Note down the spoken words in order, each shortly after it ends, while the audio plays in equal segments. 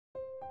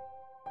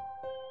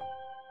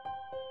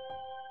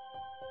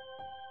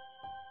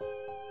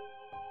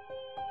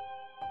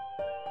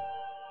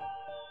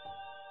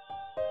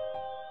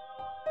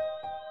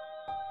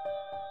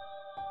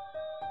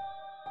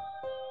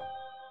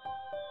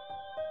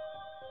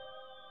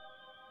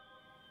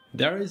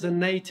There is a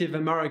Native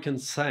American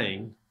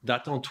saying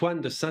that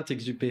Antoine de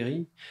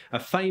Saint-Exupéry, a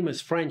famous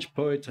French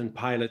poet and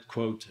pilot,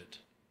 quoted.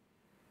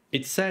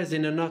 It says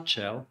in a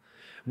nutshell,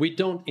 we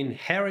don't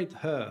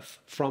inherit Earth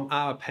from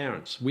our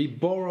parents, we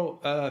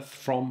borrow Earth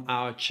from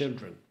our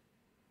children.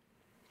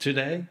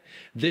 Today,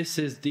 this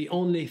is the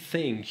only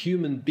thing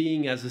human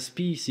beings as a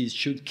species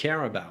should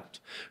care about.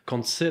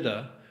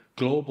 Consider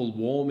global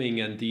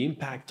warming and the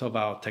impact of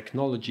our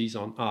technologies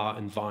on our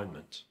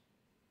environment.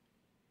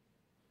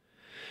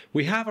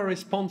 We have a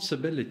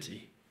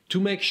responsibility to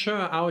make sure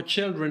our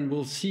children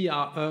will see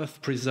our Earth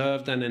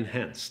preserved and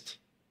enhanced.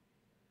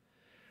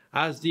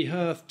 As the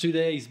Earth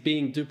today is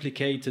being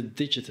duplicated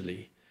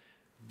digitally,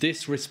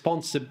 this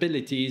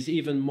responsibility is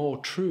even more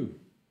true.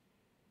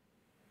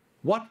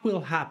 What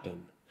will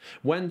happen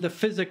when the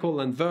physical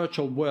and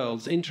virtual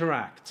worlds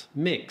interact,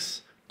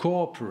 mix,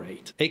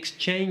 cooperate,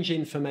 exchange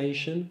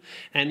information,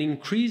 and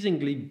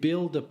increasingly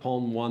build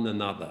upon one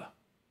another?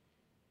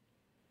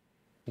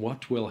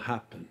 What will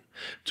happen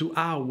to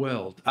our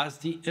world as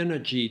the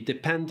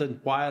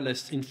energy-dependent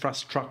wireless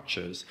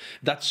infrastructures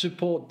that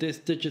support this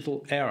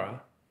digital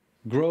era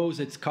grows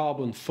its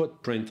carbon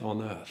footprint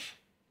on Earth?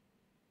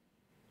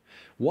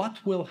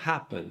 What will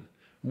happen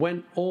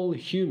when all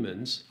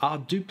humans are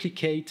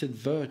duplicated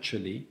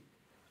virtually,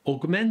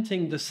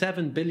 augmenting the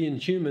 7 billion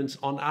humans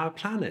on our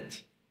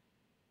planet?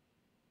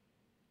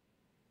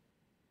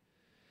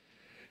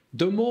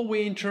 The more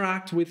we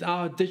interact with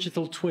our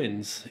digital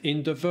twins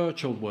in the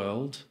virtual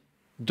world,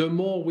 the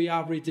more we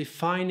are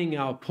redefining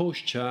our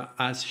posture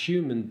as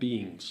human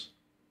beings.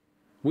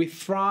 We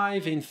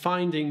thrive in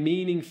finding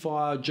meaning for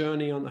our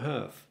journey on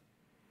Earth,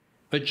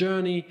 a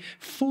journey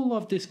full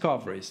of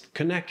discoveries,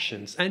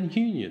 connections, and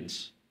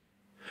unions,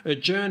 a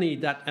journey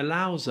that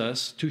allows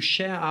us to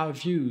share our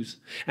views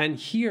and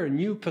hear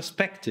new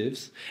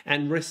perspectives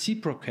and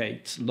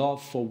reciprocate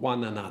love for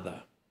one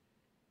another.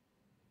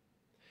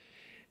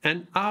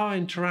 And our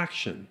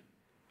interaction,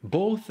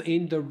 both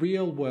in the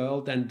real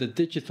world and the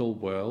digital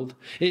world,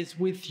 is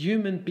with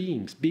human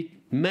beings,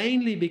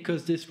 mainly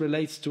because this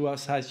relates to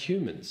us as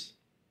humans.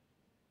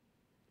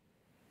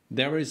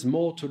 There is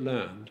more to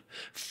learn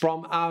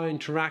from our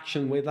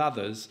interaction with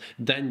others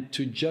than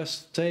to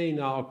just stay in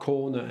our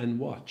corner and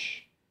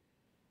watch.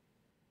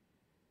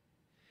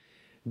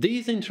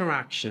 These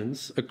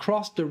interactions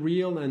across the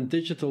real and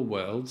digital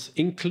worlds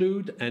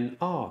include and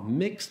are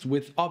mixed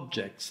with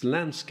objects,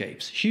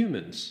 landscapes,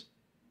 humans.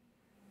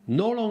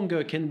 No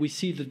longer can we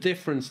see the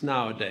difference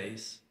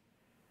nowadays.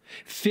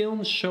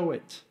 Films show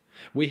it.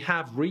 We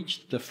have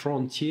reached the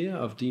frontier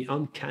of the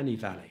Uncanny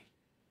Valley.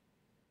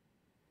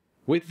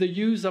 With the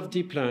use of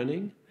deep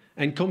learning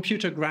and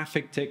computer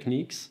graphic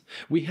techniques,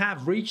 we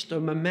have reached a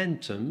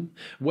momentum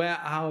where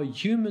our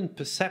human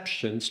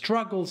perception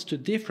struggles to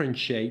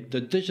differentiate the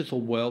digital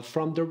world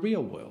from the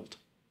real world.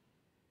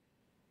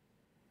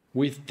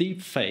 With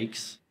deep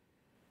fakes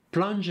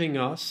plunging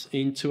us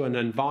into an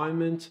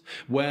environment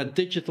where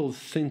digital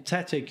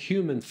synthetic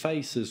human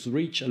faces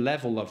reach a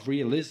level of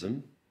realism,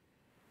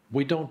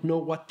 we don't know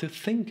what to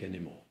think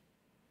anymore.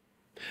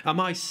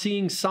 Am I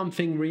seeing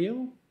something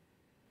real?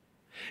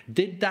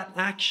 Did that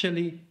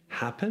actually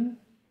happen?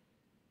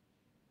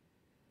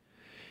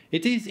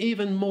 It is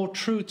even more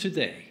true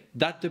today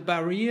that the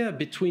barrier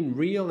between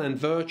real and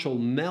virtual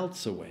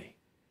melts away.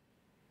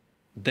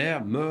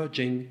 Their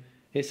merging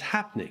is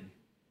happening.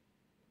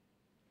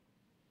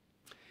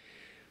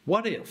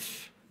 What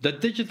if the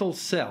digital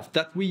self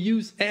that we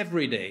use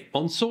every day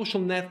on social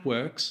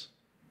networks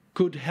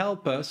could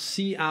help us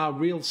see our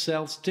real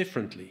selves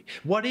differently?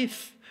 What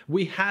if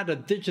we had a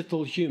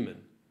digital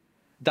human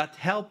that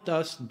helped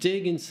us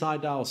dig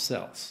inside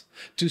ourselves,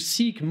 to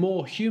seek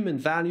more human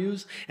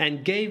values,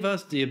 and gave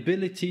us the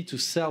ability to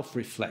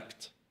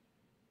self-reflect?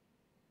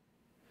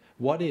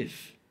 What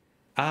if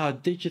our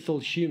digital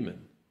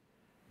human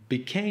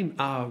became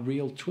our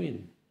real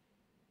twin?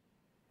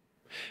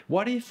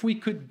 What if we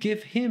could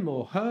give him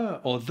or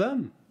her or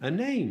them a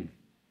name?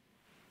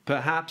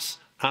 Perhaps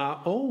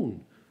our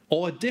own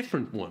or a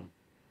different one.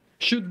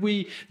 Should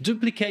we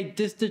duplicate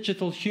this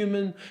digital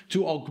human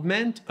to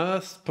augment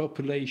Earth's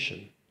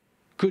population?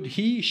 Could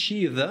he,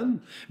 she,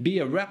 them be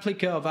a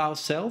replica of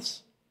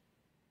ourselves?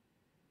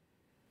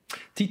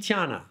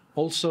 Titiana,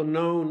 also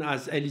known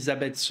as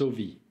Elisabeth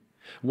Sauvy,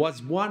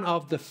 was one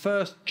of the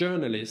first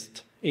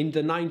journalists in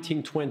the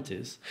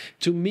 1920s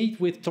to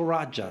meet with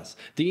Torajas,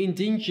 the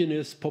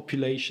indigenous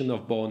population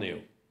of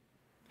Borneo.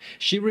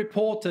 She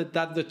reported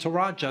that the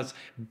Torajas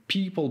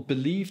people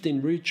believed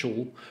in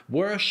ritual,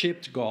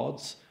 worshipped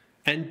gods,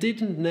 and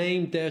didn't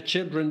name their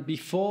children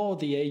before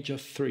the age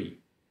of 3.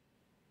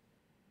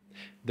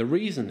 The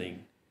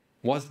reasoning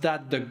was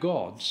that the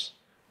gods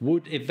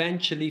would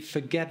eventually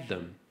forget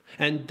them,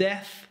 and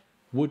death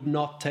would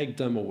not take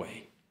them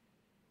away.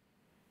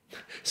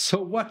 So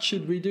what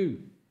should we do?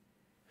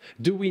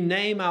 Do we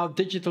name our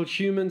digital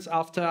humans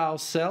after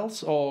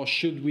ourselves, or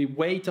should we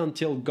wait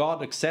until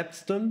God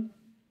accepts them?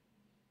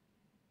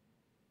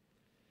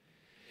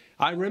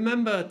 I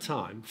remember a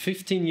time,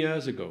 15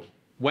 years ago,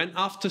 when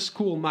after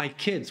school my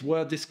kids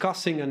were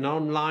discussing an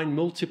online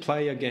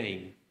multiplayer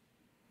game.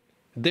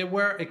 They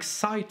were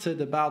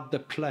excited about the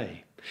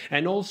play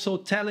and also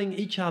telling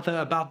each other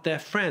about their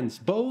friends,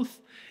 both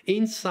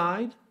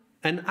inside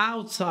and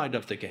outside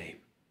of the game.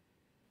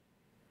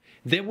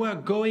 They were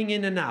going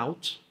in and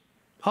out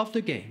of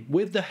the game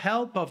with the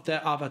help of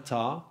their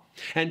avatar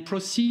and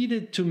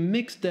proceeded to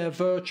mix their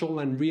virtual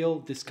and real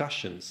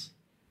discussions.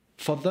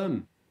 For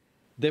them,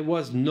 there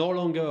was no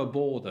longer a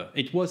border.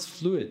 It was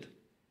fluid.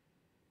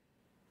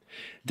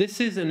 This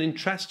is an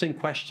interesting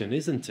question,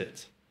 isn't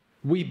it?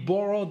 We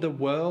borrow the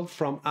world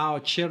from our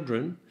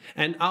children,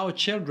 and our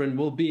children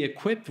will be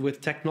equipped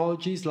with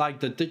technologies like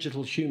the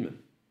digital human.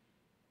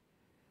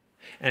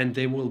 And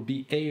they will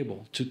be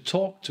able to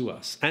talk to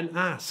us and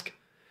ask,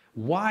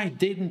 why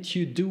didn't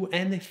you do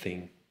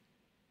anything?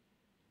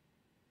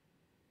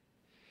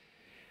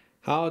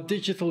 Our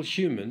digital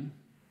human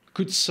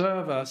could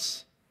serve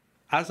us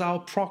as our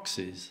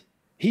proxies.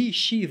 He,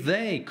 she,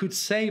 they could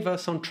save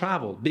us on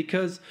travel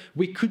because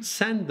we could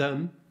send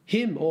them,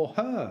 him or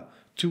her,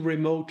 to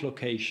remote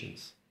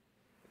locations.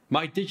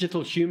 My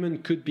digital human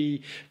could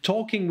be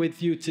talking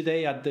with you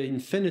today at the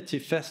Infinity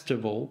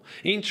Festival,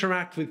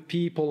 interact with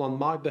people on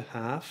my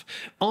behalf,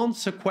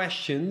 answer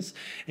questions,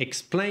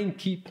 explain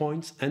key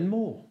points, and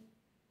more.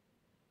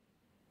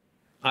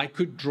 I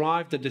could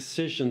drive the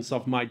decisions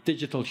of my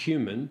digital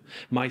human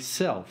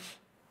myself,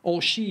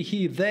 or she,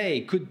 he, they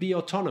could be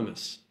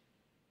autonomous.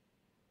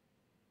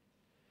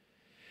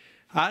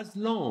 As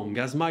long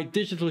as my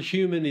digital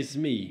human is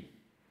me,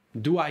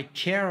 do I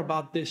care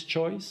about this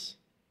choice?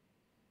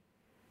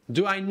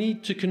 Do I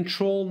need to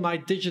control my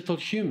digital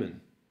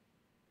human?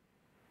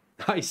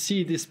 I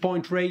see this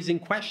point raising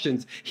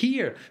questions.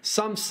 Here,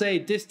 some say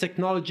this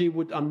technology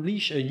would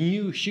unleash a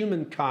new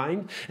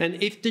humankind,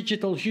 and if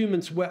digital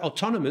humans were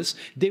autonomous,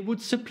 they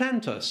would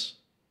supplant us.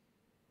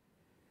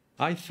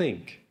 I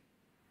think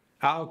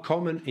our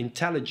common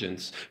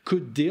intelligence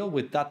could deal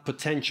with that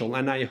potential,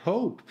 and I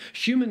hope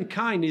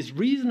humankind is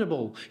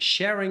reasonable,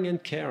 sharing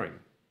and caring.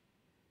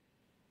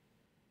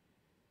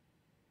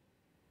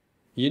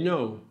 You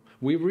know,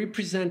 we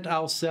represent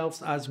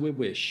ourselves as we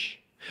wish.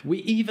 We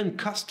even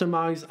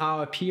customize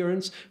our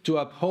appearance to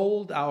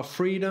uphold our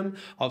freedom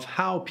of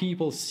how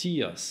people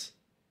see us.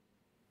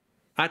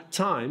 At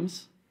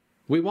times,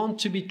 we want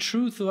to be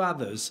true to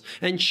others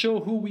and show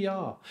who we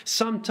are.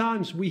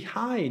 Sometimes we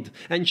hide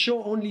and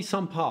show only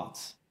some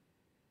parts.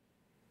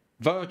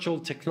 Virtual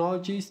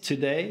technologies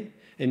today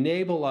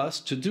enable us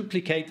to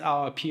duplicate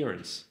our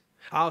appearance.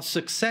 Our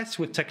success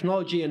with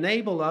technology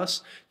enables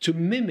us to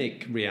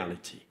mimic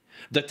reality.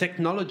 The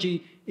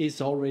technology is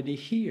already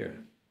here.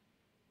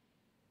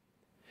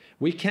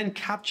 We can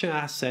capture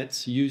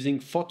assets using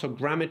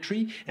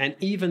photogrammetry and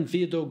even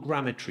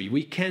videogrammetry.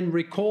 We can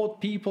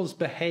record people's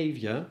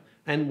behavior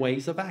and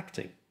ways of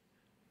acting.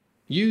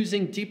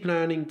 Using deep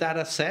learning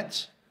data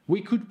sets,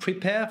 we could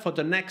prepare for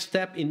the next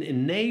step in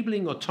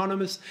enabling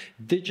autonomous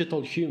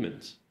digital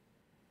humans.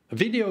 A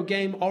video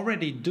game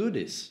already do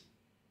this.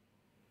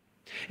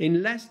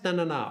 In less than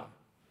an hour,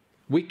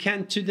 we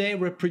can today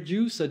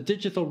reproduce a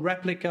digital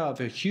replica of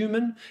a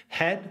human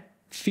head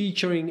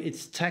featuring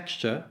its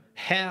texture,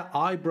 hair,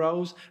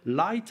 eyebrows,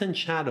 light and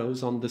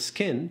shadows on the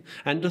skin,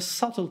 and the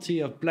subtlety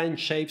of blend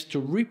shapes to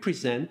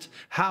represent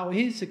how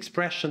his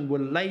expression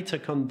will later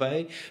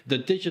convey the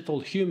digital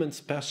human's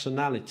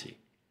personality.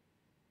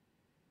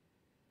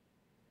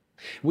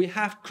 We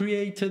have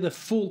created a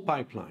full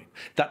pipeline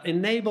that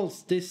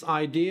enables this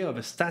idea of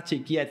a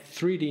static yet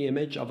 3D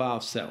image of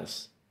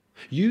ourselves.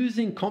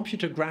 Using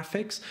computer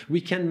graphics,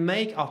 we can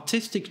make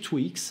artistic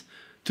tweaks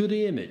to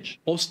the image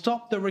or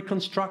stop the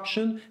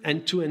reconstruction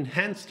and to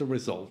enhance the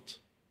result.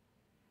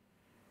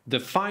 The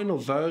final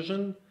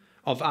version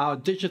of our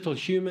digital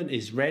human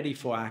is ready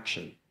for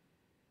action.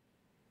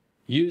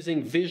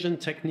 Using vision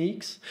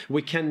techniques,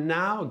 we can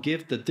now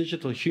give the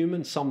digital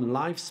human some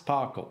live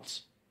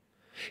sparkles.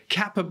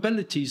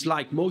 Capabilities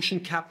like motion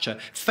capture,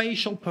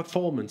 facial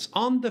performance,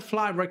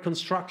 on-the-fly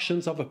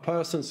reconstructions of a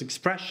person's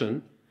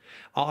expression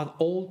are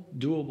all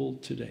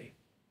doable today.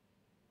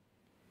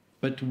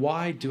 But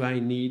why do I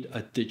need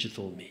a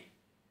digital me?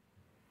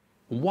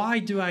 Why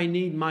do I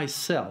need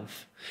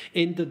myself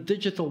in the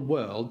digital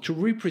world to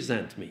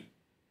represent me?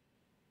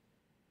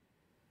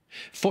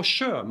 For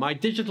sure, my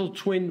digital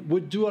twin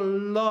would do a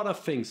lot of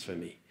things for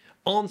me.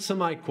 Answer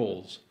my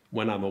calls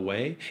when I'm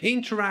away,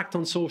 interact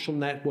on social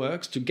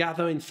networks to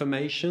gather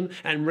information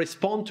and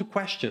respond to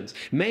questions,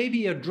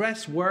 maybe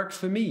address work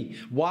for me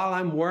while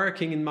I'm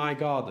working in my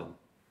garden.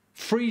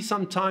 Free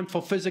some time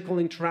for physical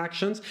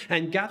interactions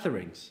and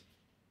gatherings.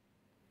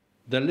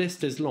 The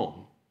list is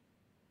long.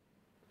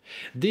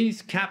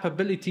 These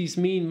capabilities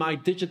mean my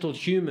digital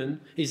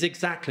human is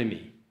exactly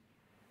me.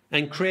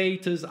 And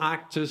creators,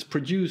 actors,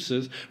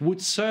 producers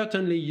would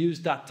certainly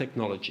use that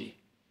technology.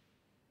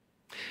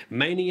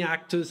 Many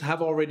actors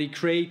have already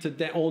created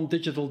their own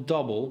digital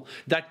double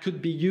that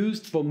could be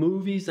used for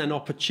movies and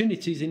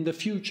opportunities in the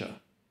future.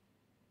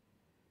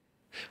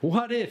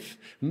 What if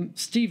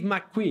Steve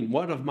McQueen,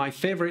 one of my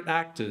favorite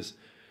actors,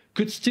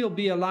 could still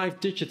be alive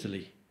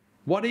digitally?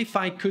 What if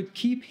I could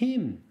keep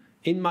him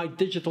in my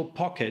digital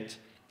pocket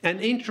and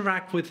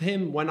interact with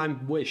him when I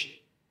wished?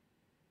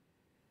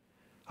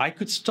 I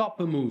could stop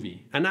a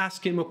movie and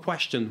ask him a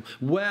question,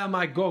 wear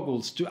my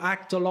goggles to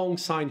act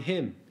alongside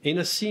him in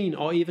a scene,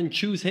 or even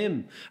choose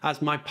him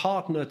as my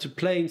partner to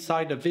play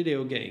inside a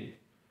video game.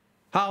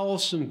 How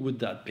awesome would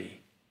that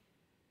be?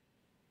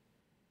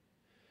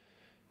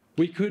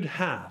 We could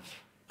have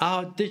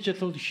our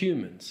digital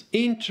humans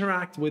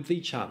interact with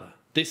each other,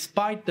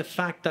 despite the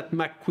fact that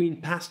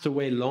McQueen passed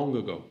away long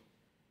ago.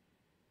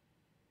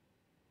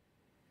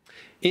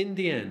 In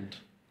the end,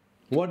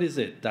 what is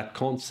it that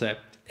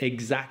concept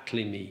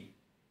exactly mean?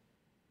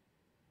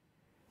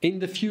 In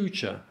the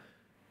future,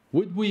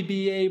 would we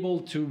be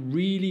able to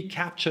really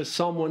capture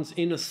someone's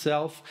inner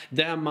self,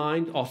 their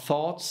mind or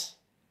thoughts?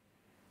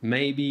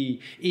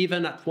 Maybe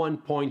even at one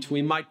point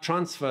we might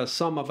transfer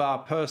some of our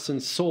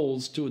person's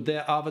souls to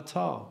their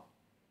avatar.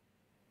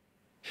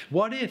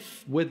 What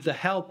if, with the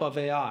help of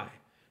AI,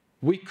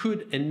 we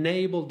could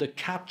enable the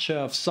capture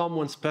of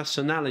someone's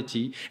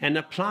personality and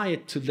apply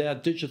it to their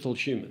digital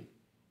human?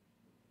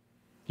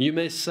 You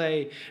may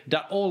say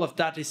that all of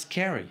that is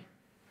scary,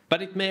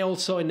 but it may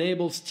also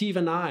enable Steve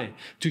and I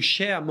to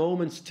share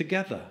moments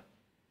together.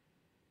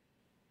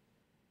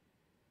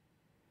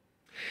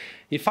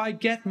 If I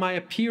get my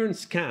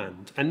appearance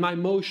scanned and my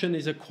motion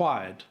is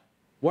acquired,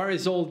 where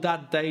is all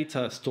that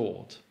data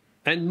stored?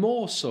 And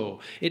more so,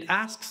 it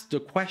asks the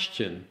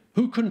question,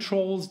 who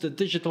controls the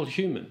digital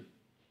human?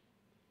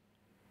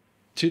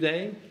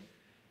 Today,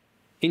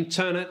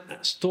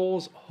 Internet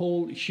stores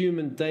whole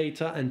human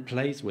data and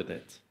plays with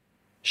it.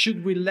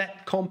 Should we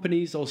let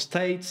companies or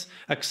states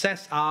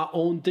access our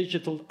own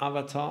digital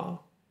avatar?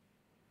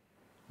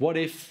 What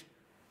if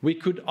we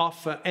could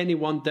offer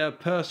anyone their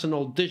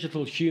personal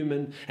digital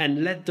human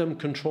and let them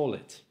control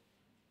it?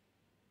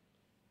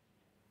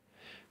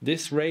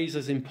 This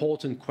raises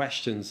important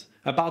questions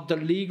about the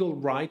legal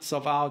rights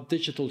of our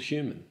digital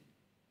human.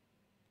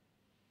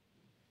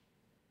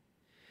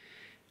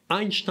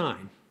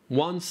 Einstein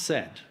once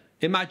said,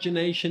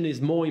 "Imagination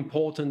is more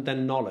important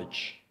than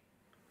knowledge.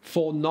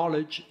 For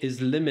knowledge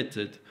is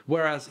limited,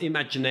 whereas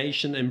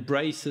imagination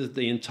embraces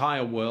the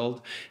entire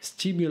world,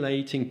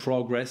 stimulating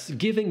progress,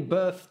 giving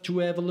birth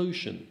to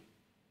evolution."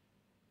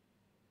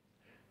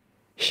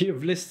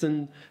 You've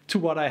listened to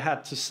what I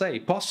had to say,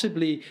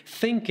 possibly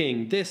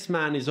thinking this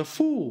man is a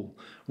fool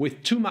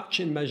with too much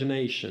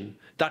imagination,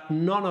 that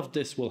none of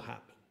this will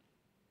happen.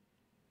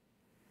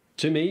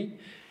 To me,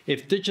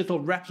 if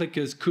digital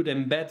replicas could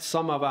embed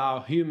some of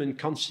our human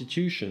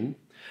constitution,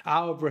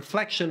 our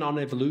reflection on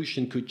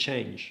evolution could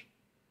change.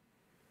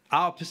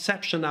 Our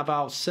perception of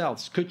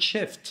ourselves could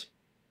shift.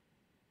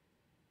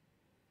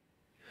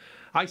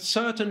 I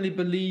certainly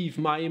believe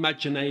my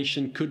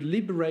imagination could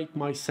liberate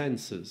my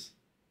senses,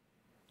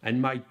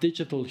 and my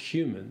digital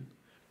human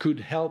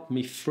could help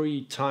me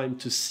free time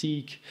to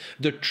seek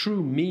the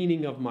true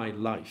meaning of my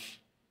life.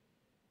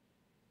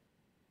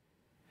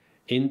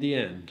 In the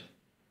end,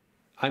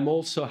 I'm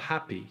also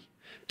happy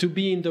to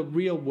be in the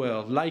real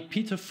world, like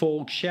Peter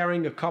Falk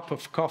sharing a cup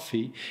of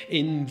coffee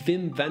in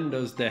Wim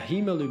Wenders' Der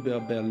Himmel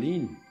über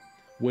Berlin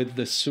with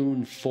the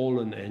soon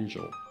fallen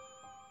angel.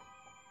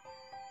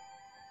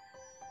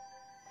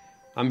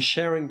 I'm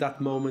sharing that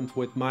moment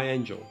with my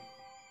angel,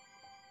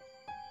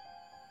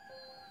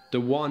 the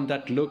one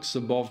that looks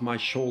above my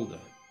shoulder.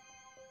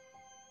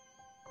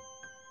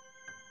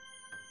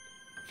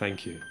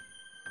 Thank you.